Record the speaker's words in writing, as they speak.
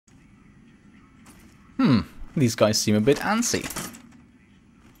These guys seem a bit antsy.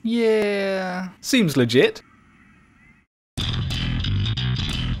 Yeah, seems legit.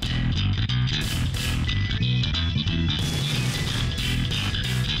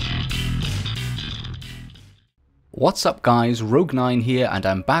 What's up guys, Rogue9 here, and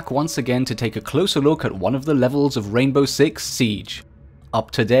I'm back once again to take a closer look at one of the levels of Rainbow Six Siege. Up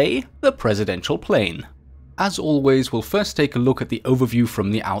today, the Presidential Plane. As always, we'll first take a look at the overview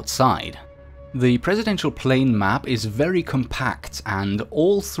from the outside. The Presidential Plane map is very compact, and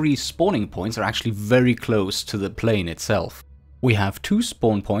all three spawning points are actually very close to the plane itself. We have two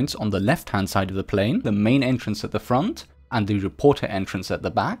spawn points on the left-hand side of the plane, the main entrance at the front, and the reporter entrance at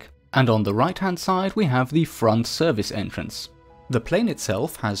the back. And on the right-hand side we have the front service entrance. The plane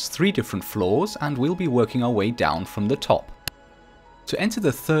itself has 3 different floors, and we'll be working our way down from the top. To enter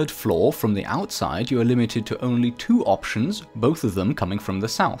the 3rd floor from the outside, you are limited to only 2 options, both of them coming from the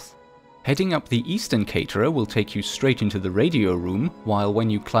south. Heading up the eastern caterer will take you straight into the radio room, while when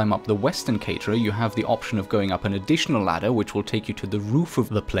you climb up the western caterer you have the option of going up an additional ladder which will take you to the roof of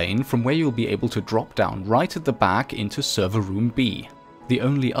the plane, from where you'll be able to drop down right at the back into server room B. The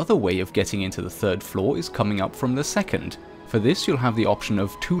only other way of getting into the 3rd floor is coming up from the 2nd. For this you'll have the option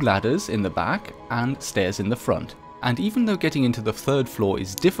of 2 ladders in the back and stairs in the front. And even though getting into the 3rd floor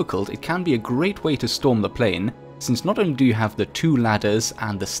is difficult, it can be a great way to storm the plane, since not only do you have the 2 ladders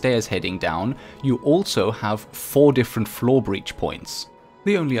and the stairs heading down, you also have 4 different floor breach points.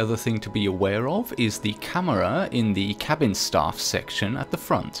 The only other thing to be aware of is the camera in the cabin staff section at the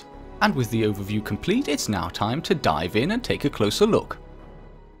front. And with the overview complete, it's now time to dive in and take a closer look.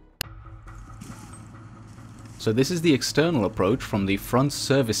 So this is the external approach from the front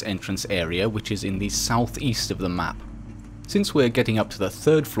service entrance area, which is in the southeast of the map. Since we're getting up to the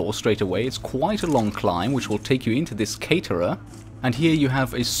 3rd floor straight away, it's quite a long climb which will take you into this caterer, and here you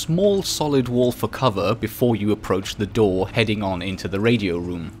have a small solid wall for cover before you approach the door heading on into the radio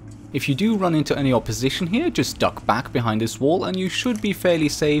room. If you do run into any opposition here, just duck back behind this wall and you should be fairly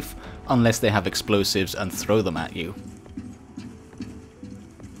safe, unless they have explosives and throw them at you.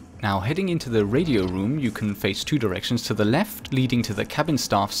 Now heading into the radio room, you can face 2 directions: to the left leading to the cabin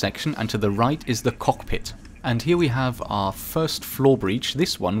staff section, and to the right is the cockpit. And here we have our first floor breach.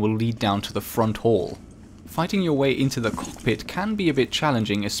 This one will lead down to the front hall. Fighting your way into the cockpit can be a bit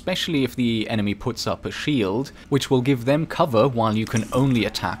challenging, especially if the enemy puts up a shield, which will give them cover while you can only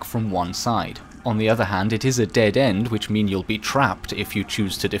attack from one side. On the other hand, it is a dead end, which means you'll be trapped if you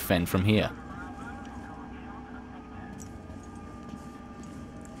choose to defend from here.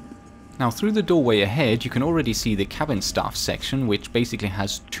 Now through the doorway ahead you can already see the cabin staff section, which basically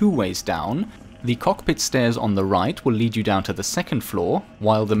has 2 ways down. The cockpit stairs on the right will lead you down to the 2nd floor,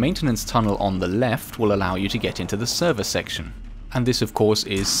 while the maintenance tunnel on the left will allow you to get into the server section. And this of course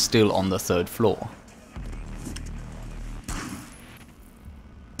is still on the 3rd floor.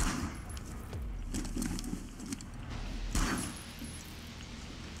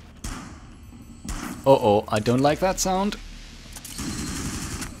 Uh-oh, I don't like that sound.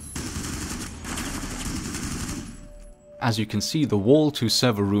 As you can see, the wall to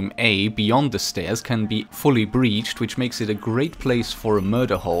server room A beyond the stairs can be fully breached, which makes it a great place for a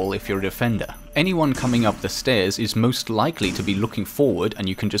murder hole if you're a defender. Anyone coming up the stairs is most likely to be looking forward, and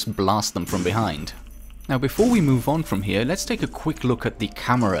you can just blast them from behind. Now before we move on from here, let's take a quick look at the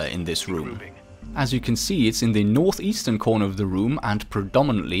camera in this room. As you can see, it's in the northeastern corner of the room and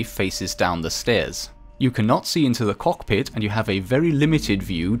predominantly faces down the stairs. You cannot see into the cockpit, and you have a very limited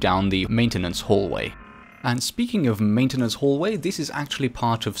view down the maintenance hallway. And speaking of maintenance hallway, this is actually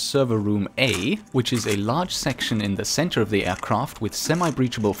part of server room A, which is a large section in the center of the aircraft with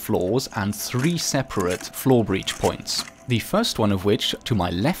semi-breachable floors and 3 separate floor breach points. The first one of which, to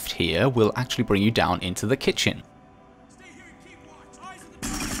my left here, will actually bring you down into the kitchen.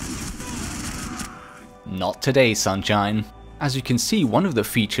 Not today, sunshine. As you can see, one of the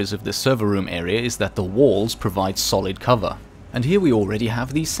features of the server room area is that the walls provide solid cover. And here we already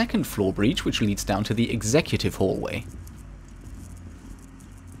have the 2nd floor breach, which leads down to the executive hallway.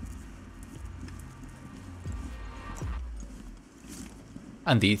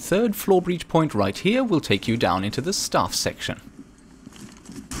 And the 3rd floor breach point right here will take you down into the staff section.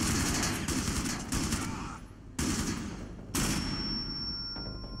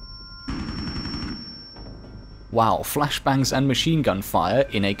 Wow, flashbangs and machine gun fire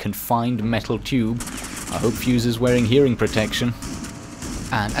in a confined metal tube. I hope Fuse is wearing hearing protection.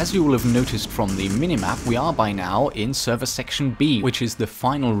 And as you will have noticed from the minimap, we are by now in server section B, which is the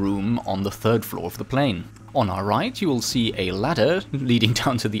final room on the 3rd floor of the plane. On our right you will see a ladder leading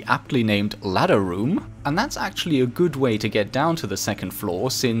down to the aptly named ladder room, and that's actually a good way to get down to the second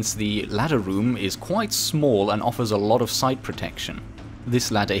floor since the ladder room is quite small and offers a lot of sight protection.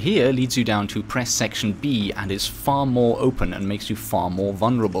 This ladder here leads you down to press section B and is far more open and makes you far more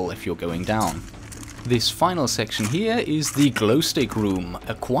vulnerable if you're going down. This final section here is the glow stick room,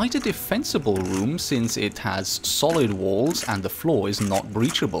 quite a defensible room since it has solid walls and the floor is not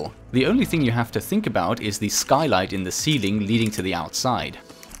breachable. The only thing you have to think about is the skylight in the ceiling leading to the outside.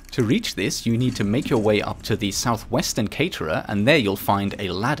 To reach this, you need to make your way up to the southwestern caterer, and there you'll find a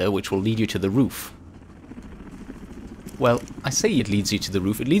ladder which will lead you to the roof. Well, I say it leads you to the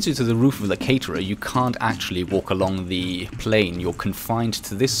roof. It leads you to the roof of the caterer. You can't actually walk along the plane. You're confined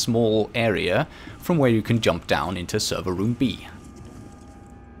to this small area from where you can jump down into server room B.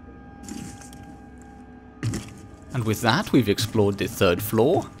 And with that, we've explored the third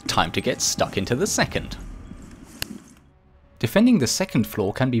floor. Time to get stuck into the second. Defending the second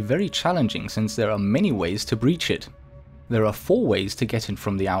floor can be very challenging since there are many ways to breach it. There are 4 ways to get in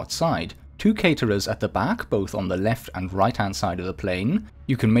from the outside. 2 caterers at the back, both on the left and right hand side of the plane.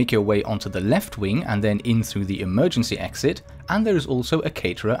 You can make your way onto the left wing and then in through the emergency exit, and there is also a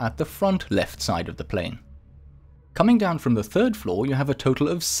caterer at the front left side of the plane. Coming down from the third floor, you have a total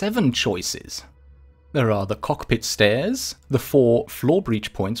of 7 choices. There are the cockpit stairs, the 4 floor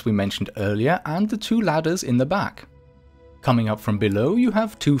breach points we mentioned earlier, and the 2 ladders in the back. Coming up from below, you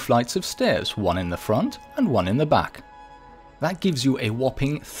have 2 flights of stairs, one in the front and one in the back. That gives you a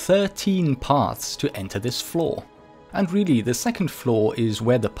whopping 13 paths to enter this floor. And really, the second floor is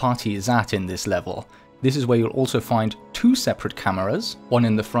where the party is at in this level. This is where you'll also find 2 separate cameras, one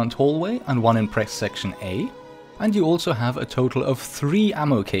in the front hallway and one in press section A. And you also have a total of 3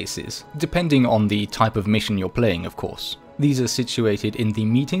 ammo cases, depending on the type of mission you're playing, of course. These are situated in the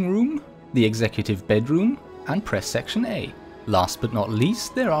meeting room, the executive bedroom, and press section A. Last but not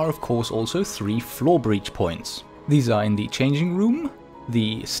least, there are of course also 3 floor breach points. These are in the changing room,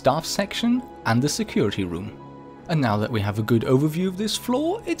 the staff section, and the security room. And now that we have a good overview of this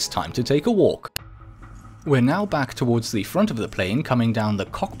floor, it's time to take a walk. We're now back towards the front of the plane, coming down the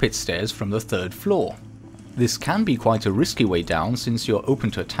cockpit stairs from the 3rd floor. This can be quite a risky way down since you're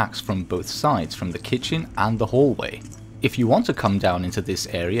open to attacks from both sides, from the kitchen and the hallway. If you want to come down into this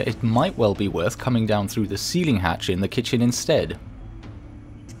area, it might well be worth coming down through the ceiling hatch in the kitchen instead.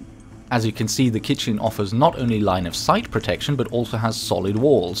 As you can see, the kitchen offers not only line of sight protection but also has solid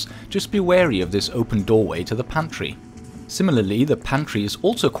walls. Just be wary of this open doorway to the pantry. Similarly, the pantry is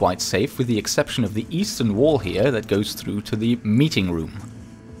also quite safe with the exception of the eastern wall here that goes through to the meeting room.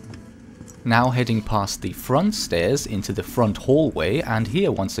 Now heading past the front stairs into the front hallway, and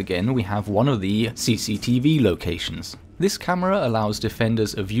here once again we have one of the CCTV locations. This camera allows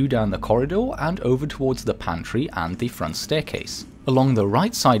defenders a view down the corridor and over towards the pantry and the front staircase. Along the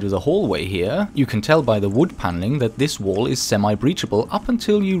right side of the hallway here, you can tell by the wood paneling that this wall is semi-breachable up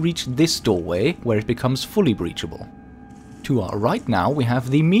until you reach this doorway where it becomes fully breachable. To our right now we have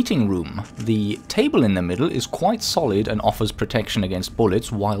the meeting room. The table in the middle is quite solid and offers protection against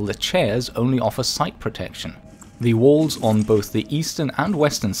bullets, while the chairs only offer sight protection. The walls on both the eastern and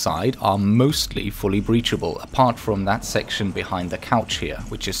western side are mostly fully breachable, apart from that section behind the couch here,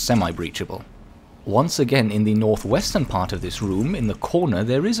 which is semi-breachable. Once again, in the northwestern part of this room, in the corner,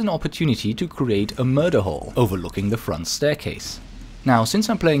 there is an opportunity to create a murder hole overlooking the front staircase. Now, since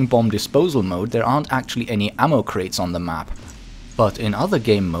I'm playing bomb disposal mode, there aren't actually any ammo crates on the map. But in other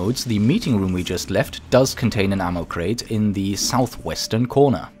game modes, the meeting room we just left does contain an ammo crate in the southwestern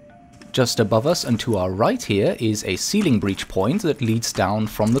corner. Just above us and to our right here is a ceiling breach point that leads down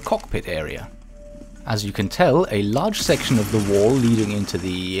from the cockpit area. As you can tell, a large section of the wall leading into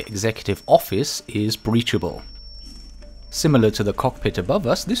the executive office is breachable. Similar to the cockpit above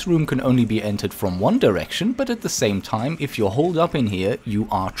us, this room can only be entered from one direction, but at the same time, if you're holed up in here, you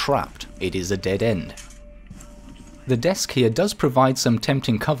are trapped. It is a dead end. The desk here does provide some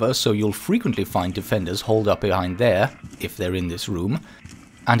tempting cover, so you'll frequently find defenders holed up behind there, if they're in this room,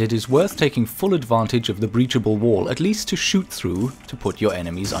 and it is worth taking full advantage of the breachable wall, at least to shoot through to put your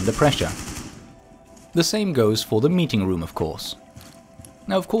enemies under pressure. The same goes for the meeting room, of course.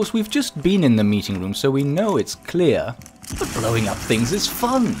 Now, of course, we've just been in the meeting room, so we know it's clear, but blowing up things is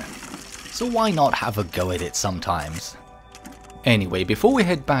fun! So why not have a go at it sometimes? Anyway, before we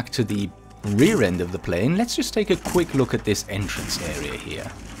head back to the rear end of the plane, let's just take a quick look at this entrance area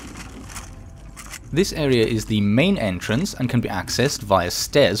here. This area is the main entrance and can be accessed via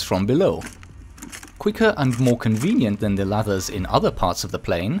stairs from below. Quicker and more convenient than the ladders in other parts of the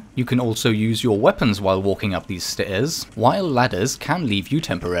plane, you can also use your weapons while walking up these stairs, while ladders can leave you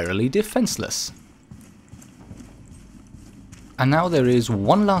temporarily defenseless. And now there is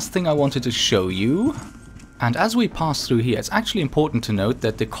one last thing I wanted to show you. And as we pass through here, it's actually important to note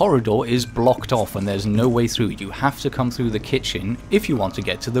that the corridor is blocked off and there's no way through. You have to come through the kitchen if you want to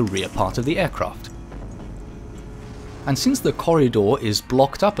get to the rear part of the aircraft. And since the corridor is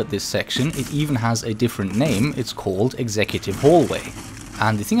blocked up at this section, it even has a different name. It's called Executive Hallway.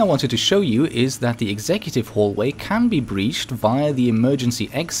 And the thing I wanted to show you is that the Executive Hallway can be breached via the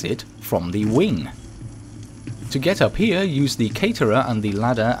emergency exit from the wing. To get up here, use the caterer and the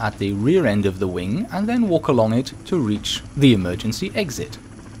ladder at the rear end of the wing and then walk along it to reach the emergency exit.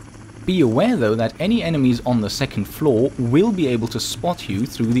 Be aware though that any enemies on the second floor will be able to spot you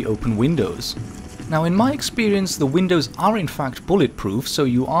through the open windows. Now in my experience the windows are in fact bulletproof, so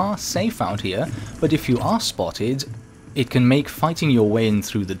you are safe out here, but if you are spotted, it can make fighting your way in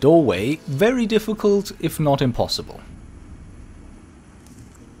through the doorway very difficult, if not impossible.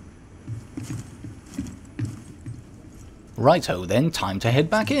 Righto then, time to head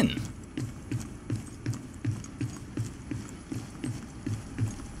back in.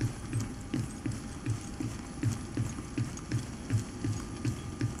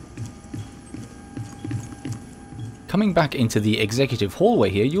 Coming back into the executive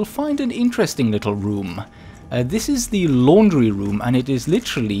hallway here, you'll find an interesting little room. This is the laundry room, and it is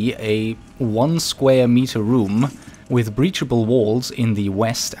literally a 1 square meter room with breachable walls in the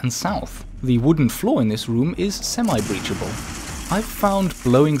west and south. The wooden floor in this room is semi-breachable. I've found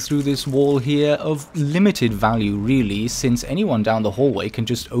blowing through this wall here of limited value really, since anyone down the hallway can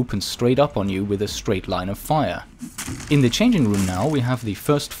just open straight up on you with a straight line of fire. In the changing room now, we have the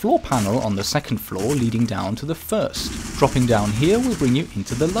first floor panel on the second floor leading down to the first. Dropping down here will bring you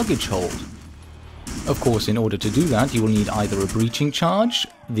into the luggage hold. Of course, in order to do that, you will need either a breaching charge,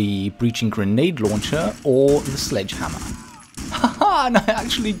 the breaching grenade launcher, or the sledgehammer. Haha, and I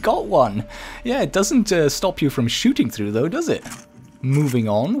actually got one! Yeah, it doesn't stop you from shooting through though, does it? Moving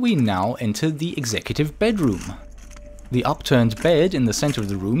on, we now enter the executive bedroom. The upturned bed in the center of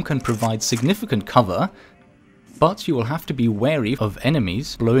the room can provide significant cover, but you will have to be wary of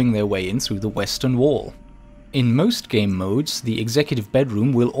enemies blowing their way in through the western wall. In most game modes, the executive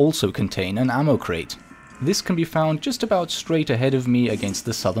bedroom will also contain an ammo crate. This can be found just about straight ahead of me against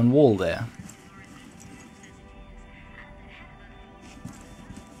the southern wall there.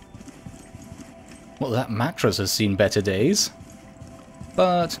 Well, that mattress has seen better days.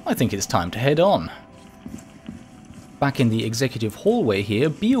 But I think it's time to head on. Back in the executive hallway here,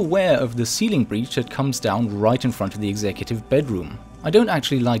 be aware of the ceiling breach that comes down right in front of the executive bedroom. I don't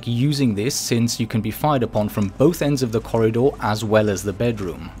actually like using this since you can be fired upon from both ends of the corridor as well as the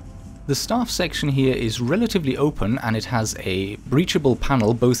bedroom. The staff section here is relatively open and it has a breachable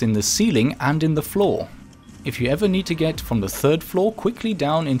panel both in the ceiling and in the floor. If you ever need to get from the third floor quickly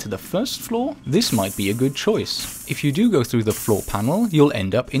down into the first floor, this might be a good choice. If you do go through the floor panel, you'll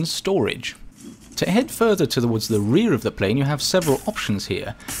end up in storage. To head further towards the rear of the plane, you have several options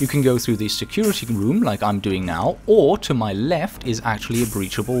here. You can go through the security room like I'm doing now, or to my left is actually a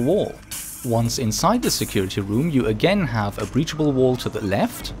breachable wall. Once inside the security room, you again have a breachable wall to the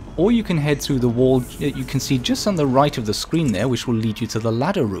left, or you can head through the wall that you can see just on the right of the screen there, which will lead you to the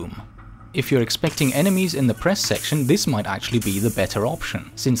ladder room. If you're expecting enemies in the press section, this might actually be the better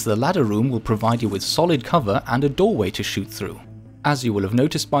option, since the ladder room will provide you with solid cover and a doorway to shoot through. As you will have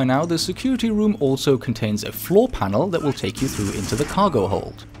noticed by now, the security room also contains a floor panel that will take you through into the cargo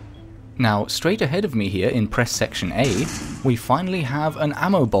hold. Now, straight ahead of me here in press section A, we finally have an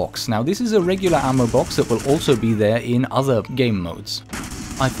ammo box. Now, this is a regular ammo box that will also be there in other game modes.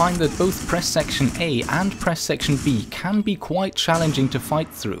 I find that both press section A and press section B can be quite challenging to fight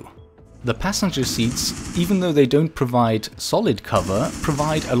through. The passenger seats, even though they don't provide solid cover,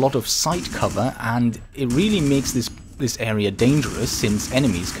 provide a lot of sight cover, and it really makes this area dangerous since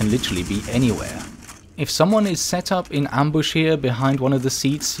enemies can literally be anywhere. If someone is set up in ambush here behind one of the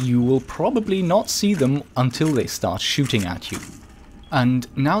seats, you will probably not see them until they start shooting at you. And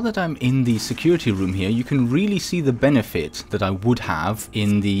now that I'm in the security room here, you can really see the benefit that I would have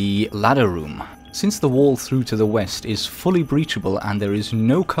in the ladder room. Since the wall through to the west is fully breachable and there is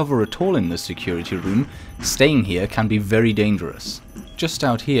no cover at all in the security room, staying here can be very dangerous. Just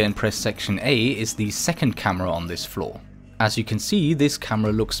out here in press section A is the second camera on this floor. As you can see, this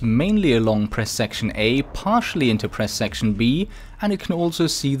camera looks mainly along press section A, partially into press section B, and it can also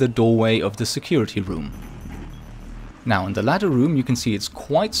see the doorway of the security room. Now in the ladder room you can see it's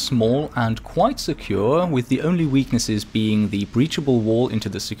quite small and quite secure, with the only weaknesses being the breachable wall into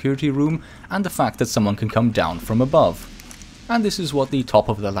the security room and the fact that someone can come down from above. And this is what the top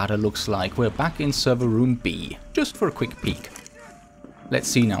of the ladder looks like. We're back in server room B, just for a quick peek. Let's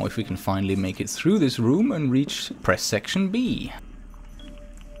see now if we can finally make it through this room and reach press section B.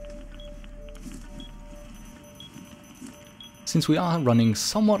 Since we are running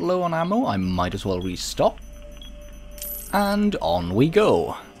somewhat low on ammo, I might as well restock. And on we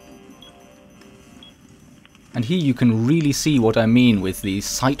go. And here you can really see what I mean with the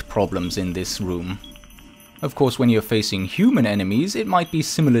sight problems in this room. Of course, when you're facing human enemies, it might be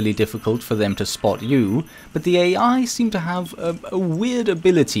similarly difficult for them to spot you, but the AI seem to have a weird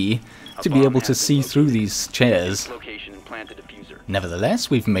ability to be able to see through these chairs. Nevertheless,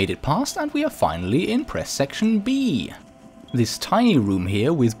 we've made it past and we are finally in press section B. This tiny room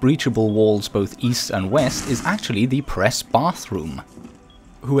here with breachable walls both east and west is actually the press bathroom.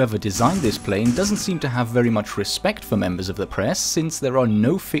 Whoever designed this plane doesn't seem to have very much respect for members of the press, since there are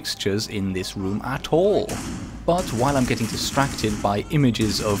no fixtures in this room at all. But while I'm getting distracted by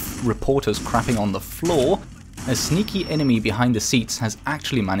images of reporters crapping on the floor, a sneaky enemy behind the seats has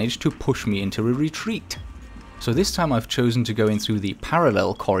actually managed to push me into a retreat. So this time I've chosen to go in through the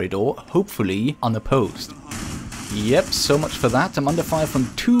parallel corridor, hopefully unopposed. Yep, so much for that. I'm under fire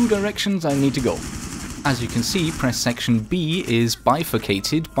from two directions. I need to go. As you can see, press section B is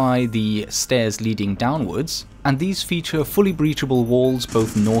bifurcated by the stairs leading downwards, and these feature fully breachable walls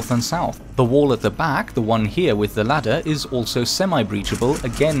both north and south. The wall at the back, the one here with the ladder, is also semi-breachable,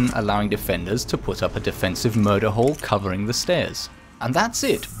 again allowing defenders to put up a defensive murder hole covering the stairs. And that's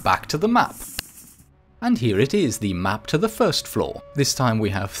it, back to the map. And here it is, the map to the first floor. This time we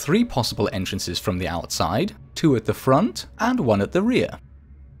have 3 possible entrances from the outside, 2 at the front and 1 at the rear.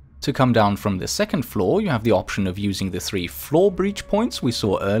 To come down from the second floor, you have the option of using the 3 floor breach points we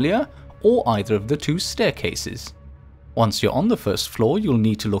saw earlier, or either of the 2 staircases. Once you're on the first floor, you'll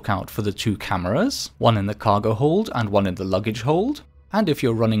need to look out for the 2 cameras, one in the cargo hold and one in the luggage hold, and if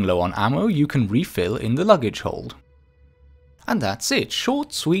you're running low on ammo, you can refill in the luggage hold. And that's it,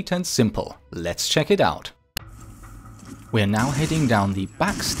 short, sweet and simple. Let's check it out. We're now heading down the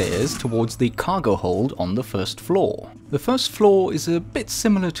back stairs towards the cargo hold on the first floor. The first floor is a bit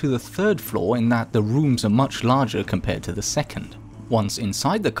similar to the third floor in that the rooms are much larger compared to the second. Once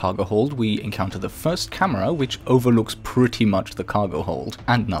inside the cargo hold, we encounter the first camera, which overlooks pretty much the cargo hold,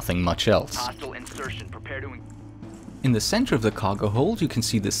 and nothing much else. Hostile insertion. Prepare to... In the center of the cargo hold, you can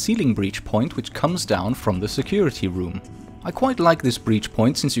see the ceiling breach point, which comes down from the security room. I quite like this breach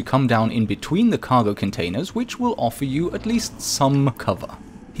point since you come down in between the cargo containers, which will offer you at least some cover.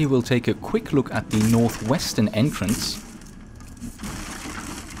 Here we'll take a quick look at the northwestern entrance.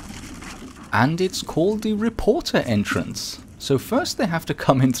 And it's called the reporter entrance. So first they have to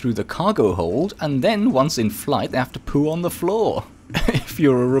come in through the cargo hold, and then once in flight they have to poo on the floor. If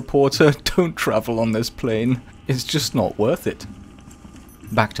you're a reporter, don't travel on this plane. It's just not worth it.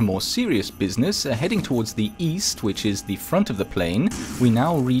 Back to more serious business, heading towards the east, which is the front of the plane, we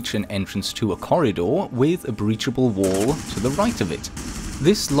now reach an entrance to a corridor with a breachable wall to the right of it.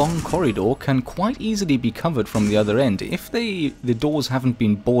 This long corridor can quite easily be covered from the other end. If the doors haven't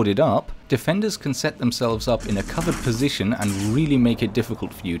been boarded up, defenders can set themselves up in a covered position and really make it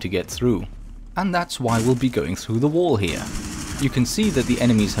difficult for you to get through. And that's why we'll be going through the wall here. You can see that the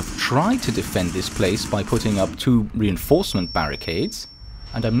enemies have tried to defend this place by putting up 2 reinforcement barricades,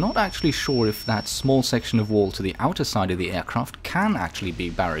 and I'm not actually sure if that small section of wall to the outer side of the aircraft can actually be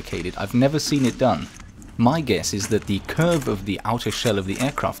barricaded. I've never seen it done. My guess is that the curve of the outer shell of the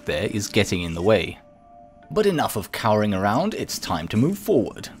aircraft there is getting in the way. But enough of cowering around, it's time to move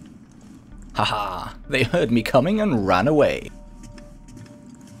forward. Haha, they heard me coming and ran away.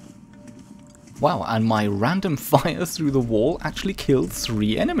 Wow, and my random fire through the wall actually killed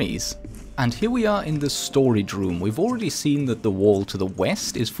 3 enemies. And here we are in the storage room. We've already seen that the wall to the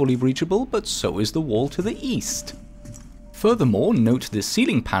west is fully breachable, but so is the wall to the east. Furthermore, note the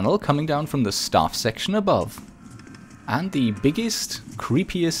ceiling panel coming down from the staff section above. And the biggest,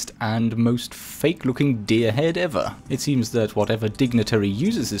 creepiest, and most fake-looking deer head ever. It seems that whatever dignitary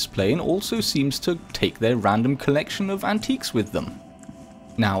uses this plane also seems to take their random collection of antiques with them.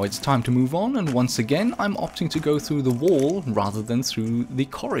 Now it's time to move on, and once again I'm opting to go through the wall rather than through the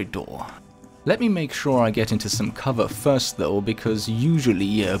corridor. Let me make sure I get into some cover first though, because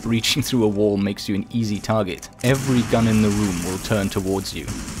usually breaching through a wall makes you an easy target. Every gun in the room will turn towards you.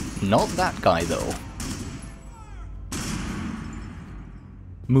 Not that guy though.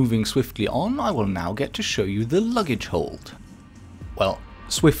 Moving swiftly on, I will now get to show you the luggage hold. Well,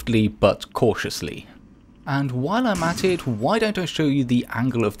 swiftly but cautiously. And while I'm at it, why don't I show you the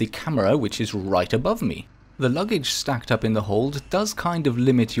angle of the camera, which is right above me? The luggage stacked up in the hold does kind of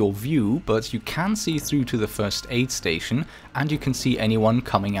limit your view, but you can see through to the first aid station, and you can see anyone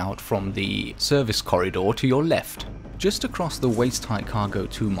coming out from the service corridor to your left. Just across the waist-high cargo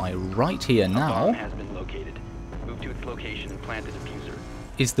to my right here A bomb now has been located. Move to its location and plant the diffuser.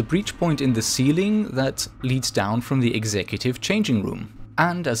 is the breach point in the ceiling that leads down from the executive changing room.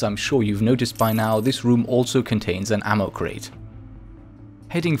 And as I'm sure you've noticed by now, this room also contains an ammo crate.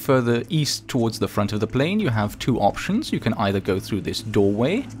 Heading further east towards the front of the plane, you have two options. You can either go through this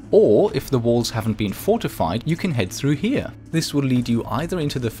doorway, or if the walls haven't been fortified, you can head through here. This will lead you either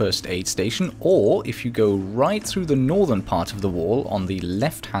into the first aid station, or if you go right through the northern part of the wall on the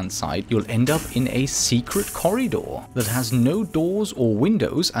left-hand side, you'll end up in a secret corridor that has no doors or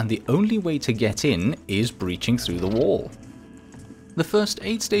windows, and the only way to get in is breaching through the wall. The first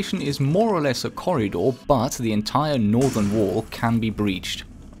aid station is more or less a corridor, but the entire northern wall can be breached.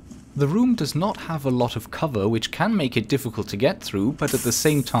 The room does not have a lot of cover, which can make it difficult to get through, but at the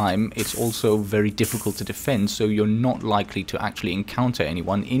same time it's also very difficult to defend, so you're not likely to actually encounter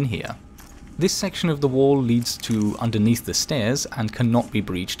anyone in here. This section of the wall leads to underneath the stairs and cannot be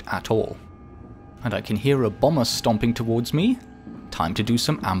breached at all. And I can hear a bomber stomping towards me. Time to do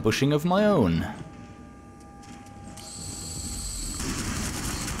some ambushing of my own.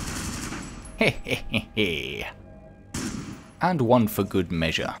 And one for good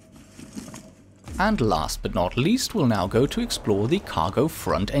measure. And last but not least, we'll now go to explore the cargo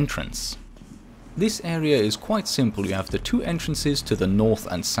front entrance. This area is quite simple. You have the two entrances to the north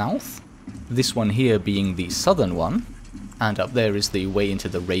and south, this one here being the southern one, and up there is the way into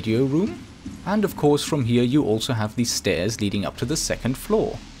the radio room, and of course from here you also have the stairs leading up to the second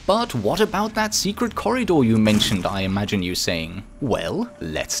floor. But what about that secret corridor you mentioned, I imagine you saying? Well,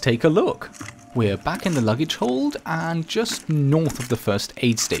 let's take a look. We're back in the luggage hold and just north of the first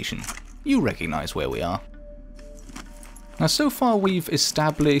aid station. You recognize where we are. Now so far we've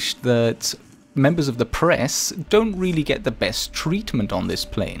established that members of the press don't really get the best treatment on this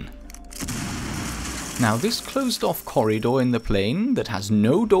plane. Now this closed off corridor in the plane that has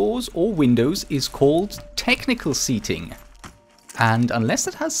no doors or windows is called technical seating. And unless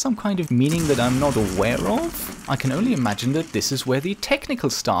it has some kind of meaning that I'm not aware of, I can only imagine that this is where the technical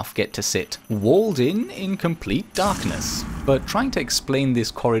staff get to sit, walled in complete darkness. But trying to explain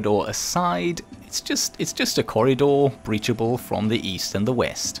this corridor aside, it's just a corridor, breachable from the east and the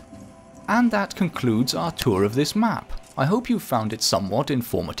west. And that concludes our tour of this map. I hope you found it somewhat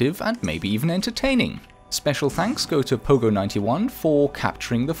informative and maybe even entertaining. Special thanks go to Pogo91 for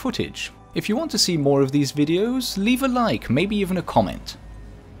capturing the footage. If you want to see more of these videos, leave a like, maybe even a comment.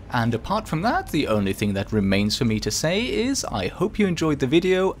 And apart from that, the only thing that remains for me to say is I hope you enjoyed the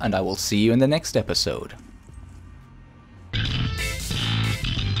video and I will see you in the next episode.